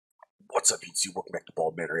What's up, YouTube? Welcome back to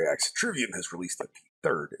Bald Man Reacts. Trivium has released the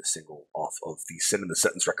third single off of the Sin in the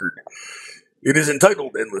Sentence record. It is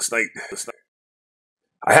entitled Endless Night.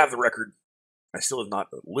 I have the record. I still have not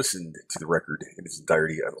listened to the record in its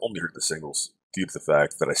entirety. I've only heard the singles due to the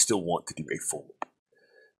fact that I still want to do a full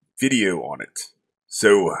video on it.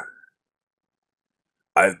 So,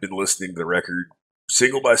 I've been listening to the record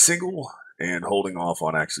single by single and holding off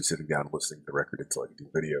on actually sitting down and listening to the record until I can do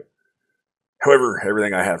a video. However,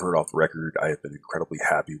 everything I have heard off the record, I have been incredibly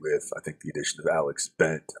happy with. I think the addition of Alex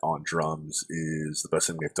Bent on drums is the best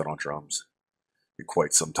thing they've done on drums in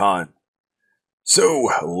quite some time.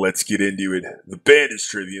 So, let's get into it. The band is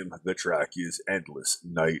Trivium, the track is Endless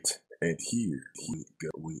Night, and here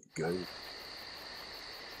we go.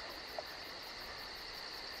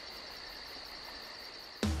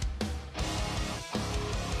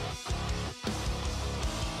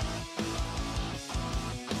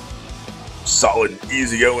 Solid and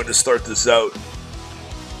easy going to start this out.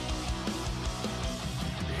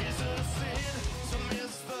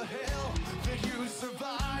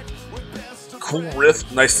 Cool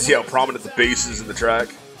riff. Nice to see how prominent the bass is in the track.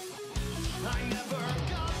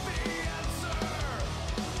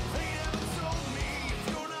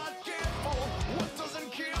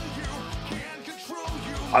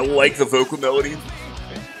 I like the vocal melody.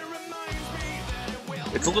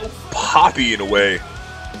 It's a little poppy in a way.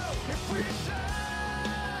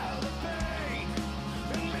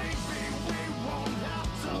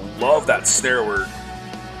 Love that snare work.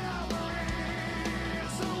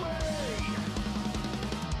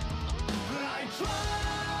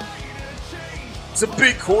 It's a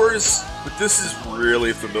big chorus, but this is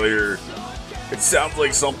really familiar. It sounds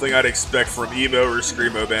like something I'd expect from emo or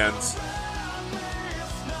screamo bands.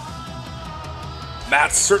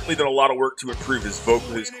 Matt's certainly done a lot of work to improve his vocal,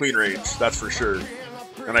 his clean range, that's for sure.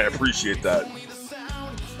 And I appreciate that.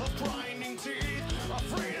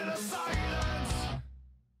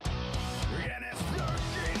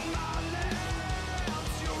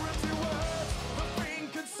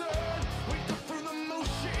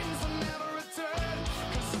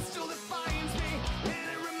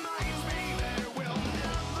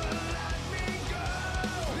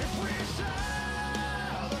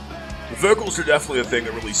 The vocals are definitely a thing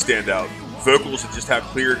that really stand out. Vocals and just how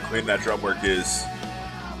clear and clean that drum work is.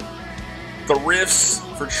 The riffs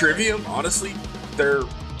for Trivium, honestly, they're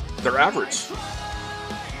average.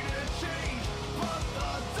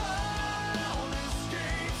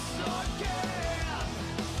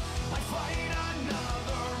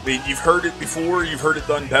 I mean, you've heard it before, you've heard it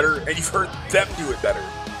done better, and you've heard them do it better.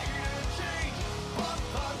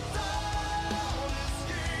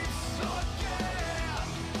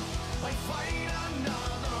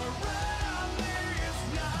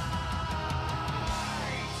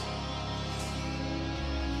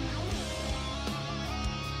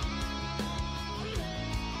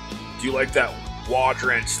 Do you like that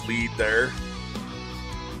wah-drenched lead there?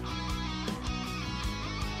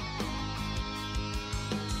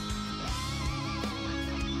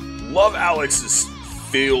 Love Alex's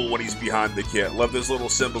feel when he's behind the kit. Love those little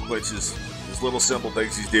cymbal glitches, those little cymbal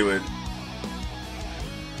things he's doing.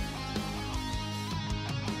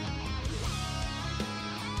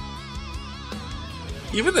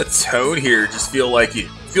 Even the tone here just feels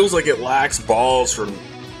like it lacks balls from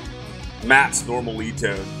Matt's normal lead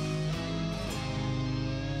tone.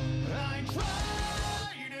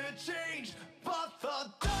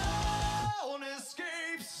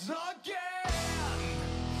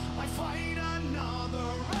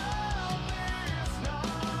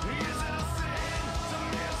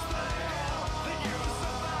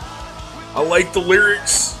 I like the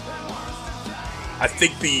lyrics. I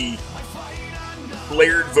think the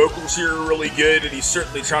layered vocals here are really good, and he's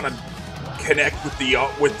certainly trying to connect with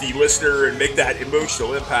the listener and make that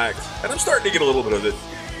emotional impact. And I'm starting to get a little bit of it.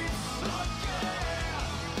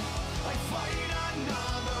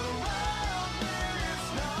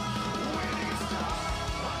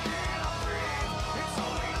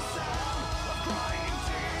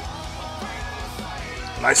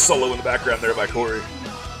 Nice solo in the background there by Corey.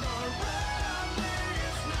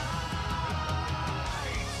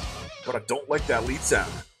 But I don't like that lead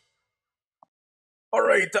sound.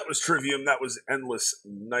 Alright, that was Trivium. That was Endless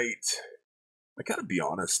Night. I gotta be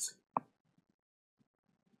honest.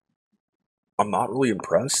 I'm not really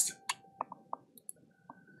impressed.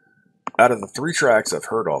 Out of the 3 tracks I've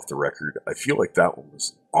heard off the record, I feel like that one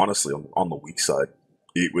was honestly on the weak side.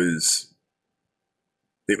 It was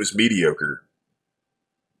mediocre.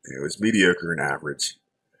 It was mediocre and average.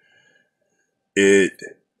 It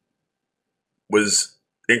was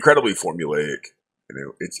incredibly formulaic. You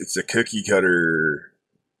know, it's a cookie cutter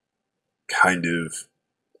kind of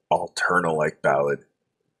alterna-like ballad.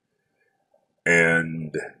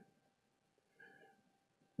 And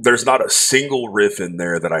there's not a single riff in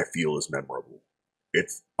there that I feel is memorable.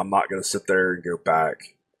 I'm not going to sit there and go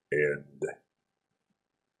back and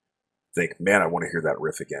think, man, I want to hear that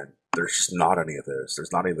riff again. There's just not any of those.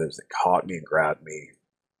 There's not any of those that caught me and grabbed me.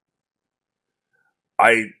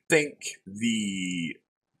 I think the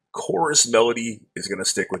chorus melody is going to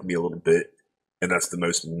stick with me a little bit, and that's the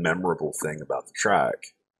most memorable thing about the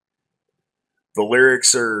track. The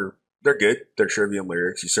lyrics they're good. They're Trivium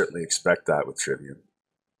lyrics. You certainly expect that with Trivium.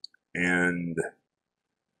 And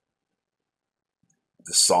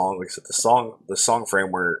the song, like I said, the song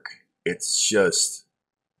framework, it's just,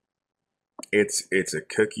 it's a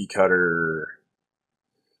cookie cutter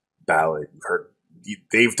ballad.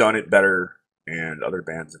 They've done it better, and other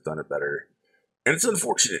bands have done it better. And it's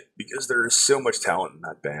unfortunate because there is so much talent in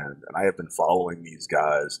that band, and I have been following these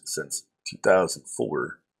guys since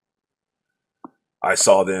 2004. I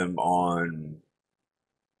saw them on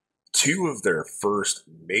two of their first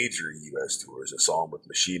major U.S. tours. I saw them with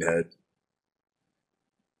Machine Head.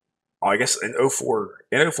 I guess in 04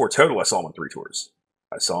 total, I saw them on 3 tours.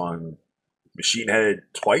 I saw them Machine Head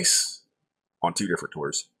twice on 2 different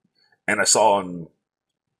tours, and I saw them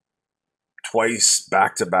twice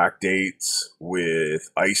back-to-back dates with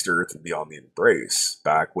Iced Earth and Beyond the Embrace,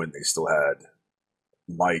 back when they still had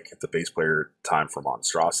Mike, the bass player, time for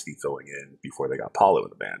Monstrosity, filling in before they got Paulo in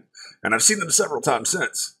the band. And I've seen them several times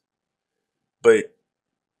since. But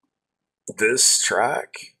this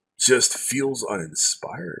track just feels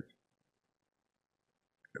uninspired.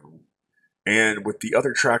 And with the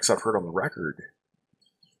other tracks I've heard on the record,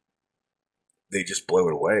 they just blow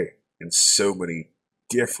it away in so many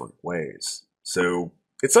different ways. So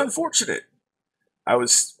it's unfortunate. I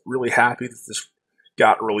was really happy that this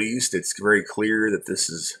got released. It's very clear that this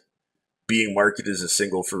is being marketed as a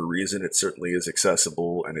single for a reason. It certainly is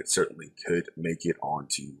accessible, and it certainly could make it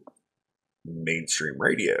onto mainstream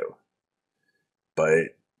radio.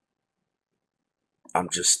 But I'm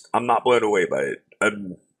not blown away by it.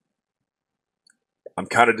 I'm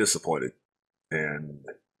kind of disappointed, and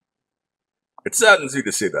it saddens me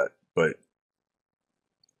to say that, but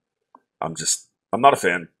I'm not a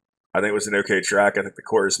fan. I think it was an okay track. I think the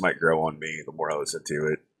chorus might grow on me the more I listen to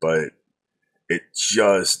it, but it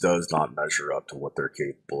just does not measure up to what they're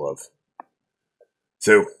capable of.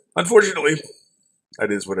 So, unfortunately,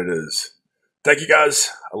 that is what it is. Thank you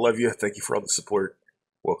guys. I love you. Thank you for all the support.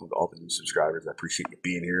 Welcome to all the new subscribers. I appreciate you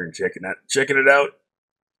being here and checking it out.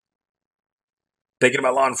 Thinking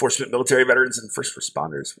about law enforcement, military veterans, and first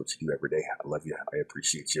responders, which you do every day. I love you. I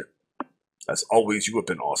appreciate you. As always, you have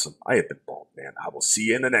been awesome. I have been Bald Man. I will see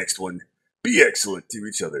you in the next one. Be excellent to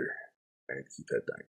each other and keep head bang.